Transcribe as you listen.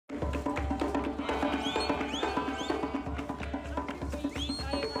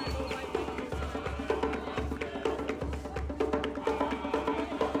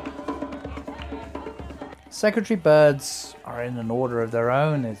Secretary birds are in an order of their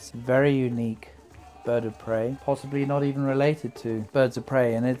own. It's a very unique bird of prey, possibly not even related to birds of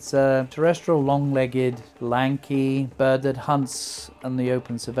prey, and it's a terrestrial long-legged, lanky bird that hunts on the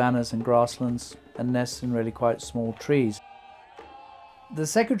open savannas and grasslands and nests in really quite small trees. The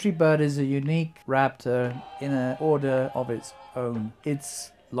secretary bird is a unique raptor in an order of its own.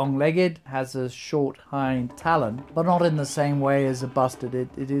 It's long-legged, has a short hind talon, but not in the same way as a bustard.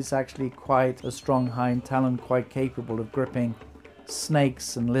 It is actually quite a strong hind talon, quite capable of gripping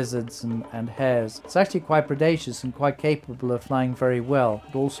snakes and lizards and hares. It's actually quite predacious and quite capable of flying very well.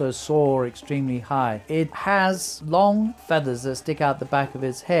 It also soars extremely high. It has long feathers that stick out the back of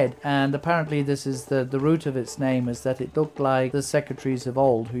its head, and apparently this is the root of its name, is that it looked like the secretaries of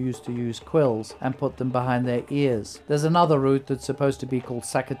old who used to use quills and put them behind their ears. There's another root that's supposed to be called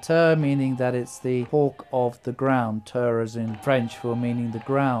sacateur, meaning that it's the hawk of the ground, ter as in French for meaning the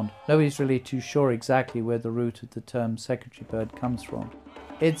ground. Nobody's really too sure exactly where the root of the term secretary bird comes from.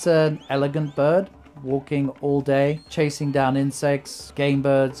 It's an elegant bird, walking all day, chasing down insects, game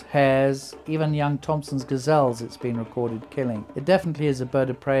birds, hares, even young Thomson's gazelles it's been recorded killing. It definitely is a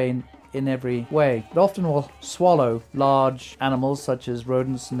bird of prey in every way. It often will swallow large animals such as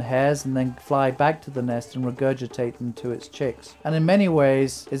rodents and hares and then fly back to the nest and regurgitate them to its chicks. And in many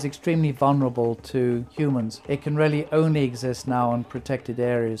ways is extremely vulnerable to humans. It can really only exist now in protected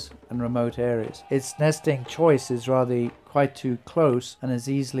areas and remote areas. Its nesting choice is rather quite too close and is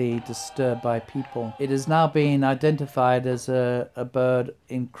easily disturbed by people. It has now been identified as a bird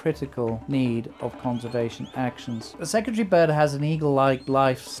in critical need of conservation actions. The secretary bird has an eagle-like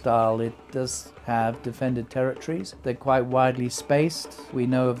lifestyle. It does have defended territories. They're quite widely spaced. We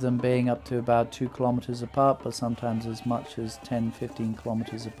know of them being up to about 2 kilometers apart, but sometimes as much as 10-15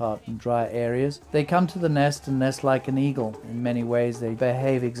 kilometers apart in dry areas. They come to the nest and nest like an eagle. In many ways they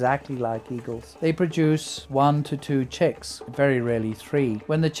behave exactly like eagles. They produce 1 to 2 chicks, very rarely 3.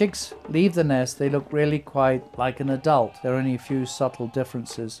 When the chicks leave the nest, they look really quite like an adult. There are only a few subtle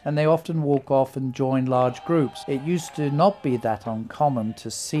differences, and they often walk off and join large groups. It used to not be that uncommon to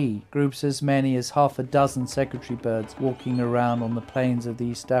see groups as many as half a dozen secretary birds walking around on the plains of the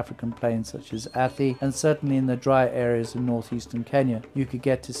East African plains such as Athi, and certainly in the dry areas in northeastern Kenya. You could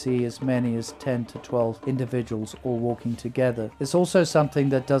get to see as many as 10 to 12 individuals all walking together. It's also something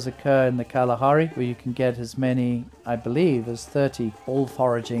that does occur in the Kalahari, where you can get as many, I believe, as 30 all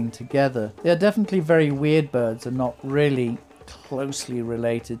foraging together. They are definitely very weird birds and not really closely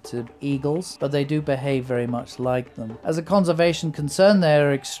related to eagles, but they do behave very much like them. As a conservation concern,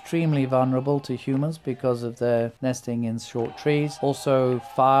 they're extremely vulnerable to humans because of their nesting in short trees. Also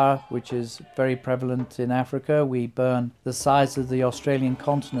fire, which is very prevalent in Africa. We burn the size of the Australian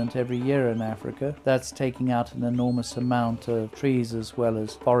continent every year in Africa. That's taking out an enormous amount of trees as well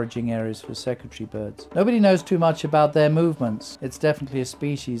as foraging areas for secretary birds. Nobody knows too much about their movements. It's definitely a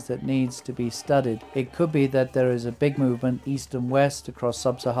species that needs to be studied. It could be that there is a big movement east and west across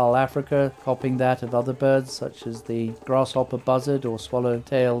sub-Saharan Africa, copying that of other birds such as the grasshopper buzzard or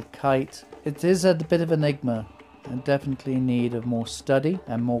swallow-tailed kite. It is a bit of an enigma and definitely in need of more study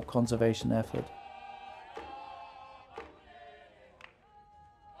and more conservation effort.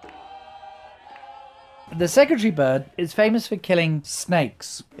 The secretary bird is famous for killing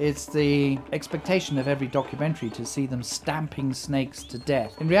snakes. It's the expectation of every documentary to see them stamping snakes to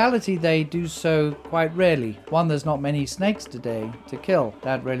death. In reality, they do so quite rarely. One, there's not many snakes today to kill.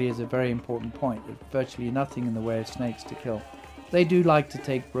 That really is a very important point. There's virtually nothing in the way of snakes to kill. They do like to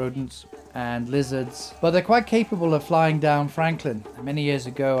take rodents and lizards, but they're quite capable of flying down Franklin. Many years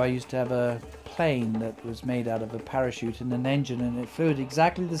ago, I used to have a plane that was made out of a parachute and an engine, and it flew at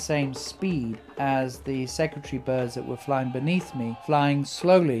exactly the same speed as the secretary birds that were flying beneath me, flying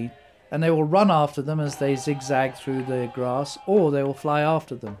slowly, and they will run after them as they zigzag through the grass, or they will fly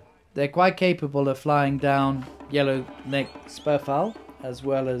after them. They're quite capable of flying down yellow-necked spurfowl as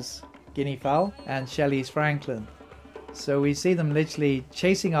well as guinea fowl and Shelley's Franklin. So we see them literally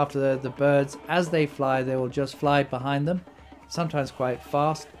chasing after the birds. As they fly, they will just fly behind them, sometimes quite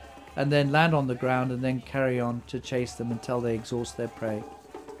fast, and then land on the ground and then carry on to chase them until they exhaust their prey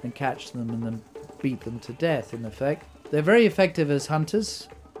and catch them and then beat them to death in effect. They're very effective as hunters.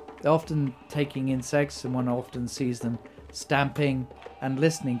 They're often taking insects, and one often sees them stamping and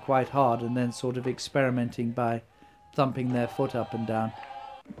listening quite hard and then sort of experimenting by thumping their foot up and down.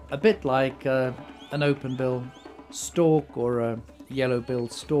 A bit like an open-billed stork or a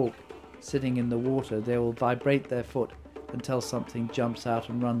yellow-billed stork sitting in the water. They will vibrate their foot until something jumps out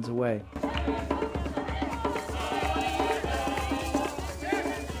and runs away.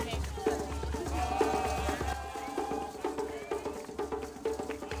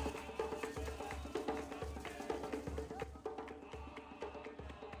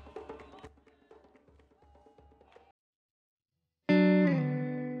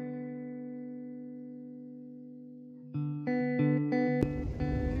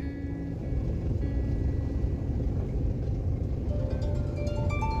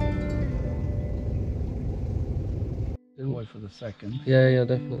 boy for the second. Yeah, yeah,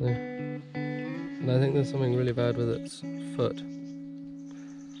 definitely. And I think there's something really bad with its foot.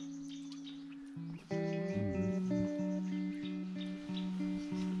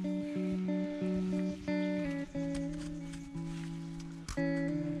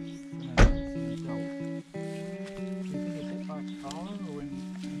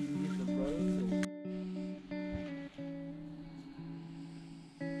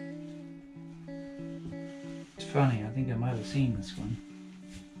 It's funny, I think I might have seen this one.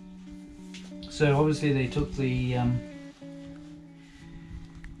 So obviously they took the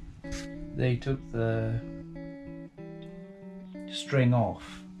string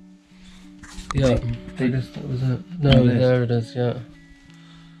off. Yeah, I guess that was it. No, there it is, yeah.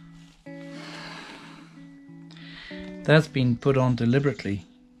 That's been put on deliberately.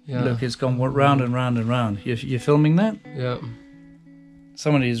 Yeah. Look, it's gone round and round and round. You're filming that? Yeah.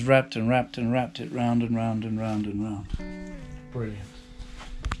 Somebody's wrapped and wrapped and wrapped it round and round and round and round. Brilliant.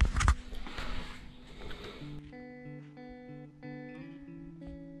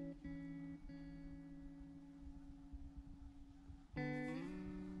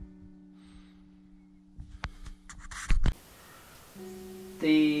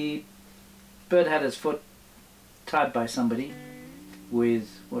 The bird had his foot tied by somebody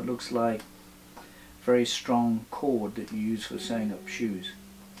with what looks like very strong cord that you use for sewing up shoes.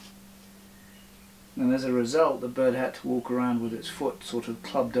 And as a result, the bird had to walk around with its foot sort of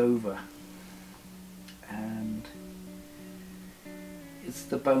clubbed over. And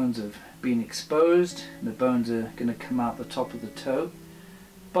the bones have been exposed, and the bones are going to come out the top of the toe.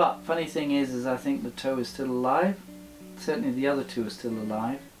 But funny thing is I think the toe is still alive. Certainly the other two are still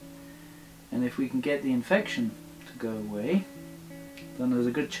alive. And if we can get the infection to go away, then there's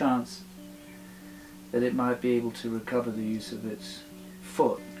a good chance that it might be able to recover the use of its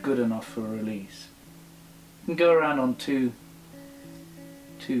foot good enough for release. You can go around on two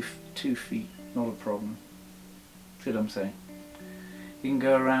feet, not a problem. See what I'm saying? You can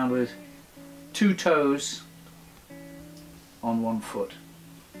go around with 2 toes on 1 foot.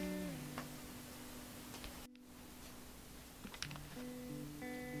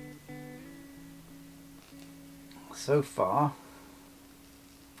 So far,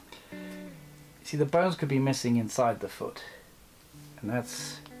 see, the bones could be missing inside the foot, and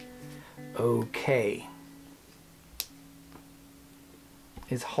that's okay.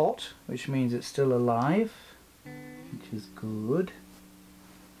 It's hot, which means it's still alive, which is good.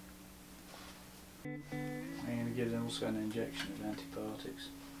 I'm going to give it also an injection of antibiotics.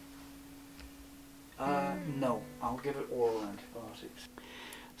 No, I'll give it oral antibiotics.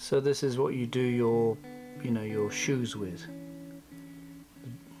 So this is what you do your shoes with.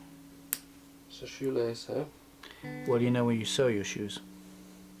 It's a shoelace, huh? Well, you know when you sew your shoes.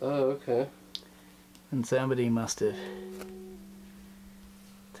 Oh, okay. And somebody must have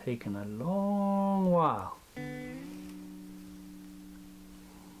taken a long while.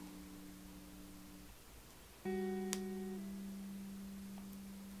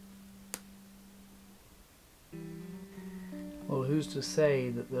 Well, who's to say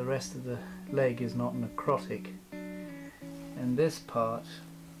that the rest of the leg is not necrotic? And this part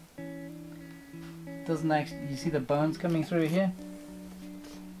doesn't actually, you see the bones coming through here?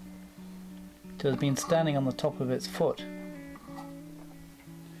 So it's been standing on the top of its foot.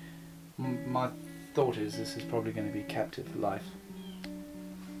 My thought is this is probably going to be captive for life.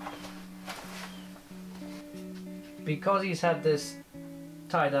 Because he's had this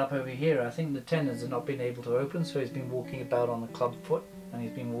tied up over here, I think the tendons have not been able to open, so he's been walking about on a club foot, and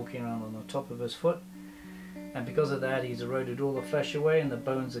he's been walking around on the top of his foot, and because of that he's eroded all the flesh away and the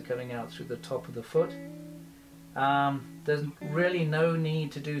bones are coming out through the top of the foot. There's really no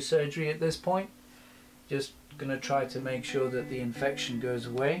need to do surgery at this point. Just going to try to make sure that the infection goes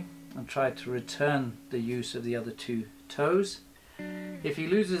away and try to return the use of the other 2 toes. If he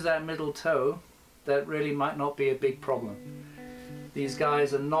loses that middle toe, that really might not be a big problem. These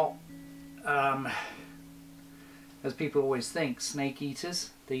guys are not, as people always think, snake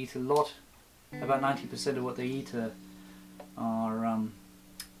eaters. They eat a lot. About 90% of what they eat are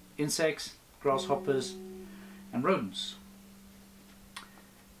insects, grasshoppers and rodents.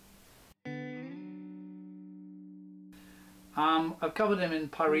 I've covered him in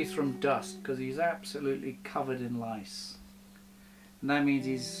pyrethrum dust because he's absolutely covered in lice. And that means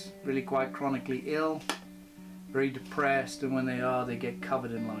he's really quite chronically ill, very depressed, and when they are, they get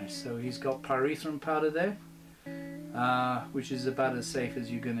covered in lice. So he's got pyrethrum powder there, which is about as safe as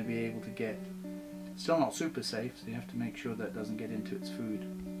you're going to be able to get. Still not super safe, so you have to make sure that doesn't get into its food.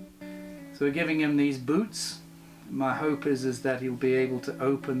 So we're giving him these boots. My hope is that he'll be able to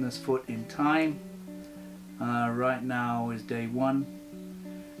open this foot in time. Right now is day 1.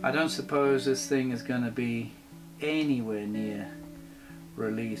 I don't suppose this thing is going to be anywhere near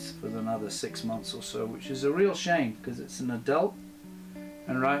release for another 6 months or so, which is a real shame because it's an adult,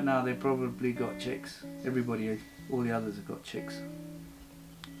 and right now they probably got chicks. Everybody, all the others have got chicks.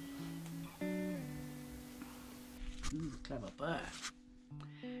 Ooh, clever bird.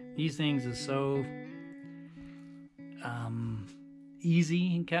 These things are so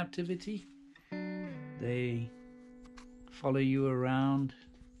easy in captivity. They follow you around.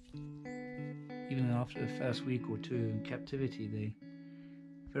 Even after the first week or two in captivity, they're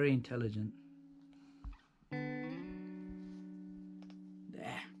very intelligent.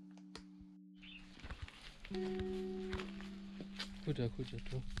 There. Kuja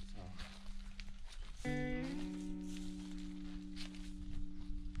tu.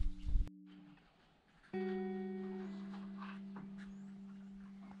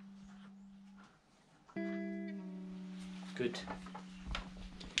 Good.